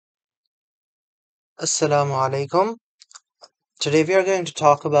Assalamu alaikum. Today we are going to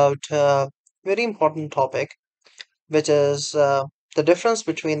talk about a very important topic, which is the difference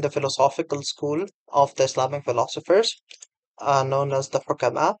between the philosophical school of the Islamic philosophers, known as the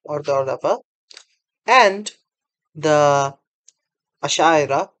Hukama or the Ulama, and the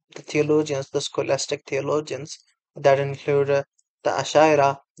Ashaira, the theologians, the scholastic theologians that include the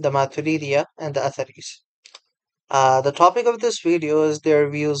Ashaira, the Maturidiya, and the Atharis. The topic of this video is their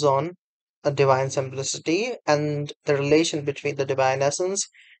views on divine simplicity and the relation between the divine essence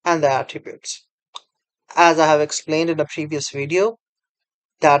and the attributes. As I have explained in a previous video,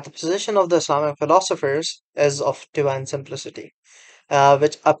 that the position of the Islamic philosophers is of divine simplicity,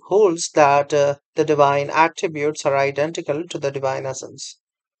 which upholds that the divine attributes are identical to the divine essence.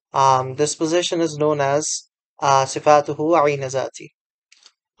 This position is known as Sifatuhu Ayn Zati.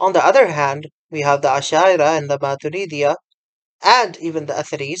 On the other hand, we have the Ashaira and the Maturidiya and even the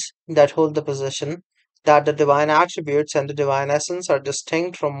Atharis that hold the position that the divine attributes and the divine essence are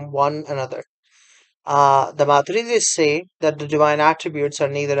distinct from one another. The Maturidis say that the divine attributes are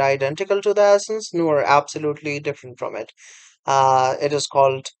neither identical to the essence nor absolutely different from it. It is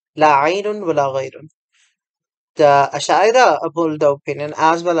called La Aynun wa La Ghayrun. The Ashaira uphold the opinion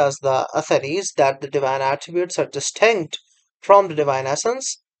as well as the Atharis that the divine attributes are distinct from the divine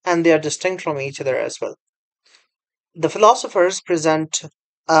essence and they are distinct from each other as well. The philosophers present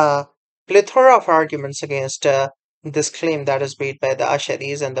a plethora of arguments against this claim that is made by the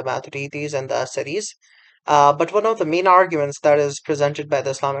Asharis and the Maturidis and the Asaris. But one of the main arguments that is presented by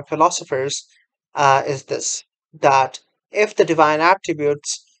the Islamic philosophers is this, that if the divine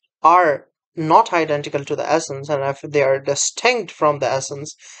attributes are not identical to the essence, and if they are distinct from the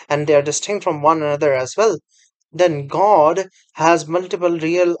essence, and they are distinct from one another as well, then God has multiple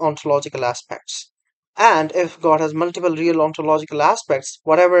real ontological aspects. And if God has multiple real ontological aspects,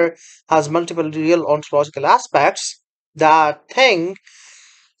 whatever has multiple real ontological aspects, that thing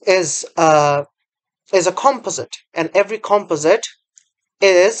is uh, is a composite, and every composite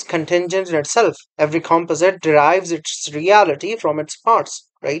is contingent in itself. Every composite derives its reality from its parts,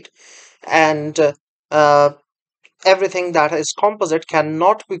 right? And uh, everything that is composite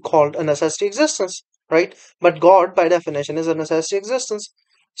cannot be called a necessity existence, right? But God, by definition, is a necessity existence.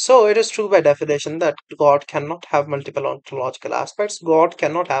 So it is true by definition that God cannot have multiple ontological aspects. God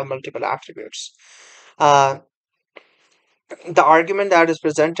cannot have multiple attributes. Uh, the argument that is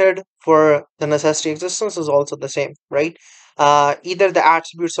presented for the necessity existence is also the same, right? Either the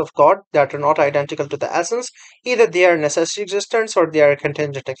attributes of God that are not identical to the essence, either they are necessity existence or they are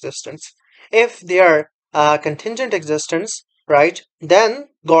contingent existence. If they are contingent existence, right, then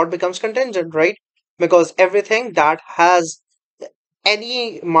God becomes contingent, right? Because everything that has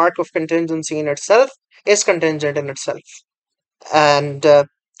any mark of contingency in itself is contingent in itself. And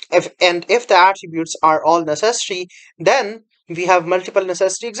if the attributes are all necessary, then we have multiple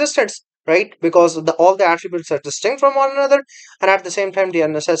necessity existence, right? Because all the attributes are distinct from one another, and at the same time they are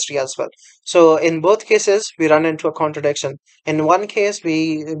necessary as well. So in both cases we run into a contradiction. In one case,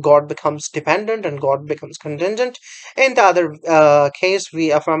 we God becomes dependent and God becomes contingent. In the other case,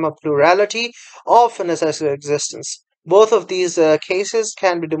 we affirm a plurality of necessary existence. Both of these cases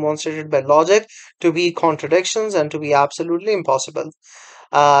can be demonstrated by logic to be contradictions and to be absolutely impossible.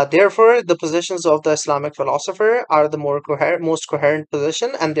 Therefore, the positions of the Islamic philosopher are the most coherent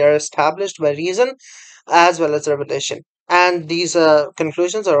position, and they are established by reason as well as revelation. And these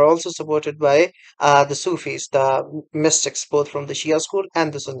conclusions are also supported by the Sufis, the mystics, both from the Shia school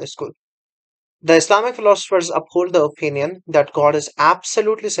and the Sunni school. The Islamic philosophers uphold the opinion that God is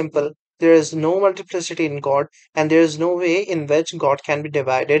absolutely simple. There is no multiplicity in God, and there is no way in which God can be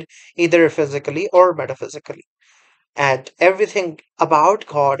divided either physically or metaphysically. And everything about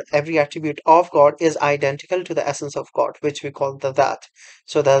God, every attribute of God is identical to the essence of God, which we call the That.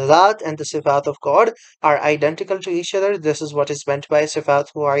 So the That and the Sifat of God are identical to each other. This is what is meant by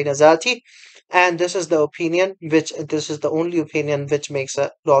Sifat Huwaina Zati. And this is the only opinion which makes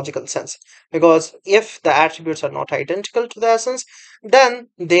a logical sense. Because if the attributes are not identical to the essence, then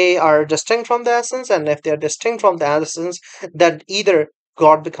they are distinct from the essence. And if they are distinct from the essence, then either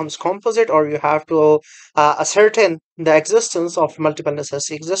God becomes composite, or you have to ascertain the existence of multiple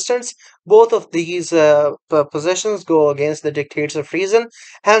necessity existence. Both of these positions go against the dictates of reason.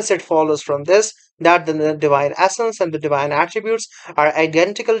 Hence, it follows from this that the divine essence and the divine attributes are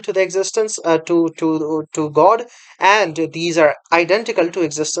identical to the existence to God, and these are identical to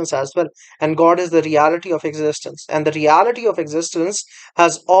existence as well. And God is the reality of existence, and the reality of existence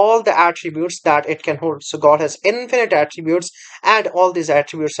has all the attributes that it can hold. So God has infinite attributes, and all these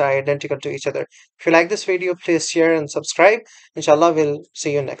attributes are identical to each other. If you like this video, please share and subscribe. Inshallah, we'll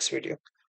see you next video.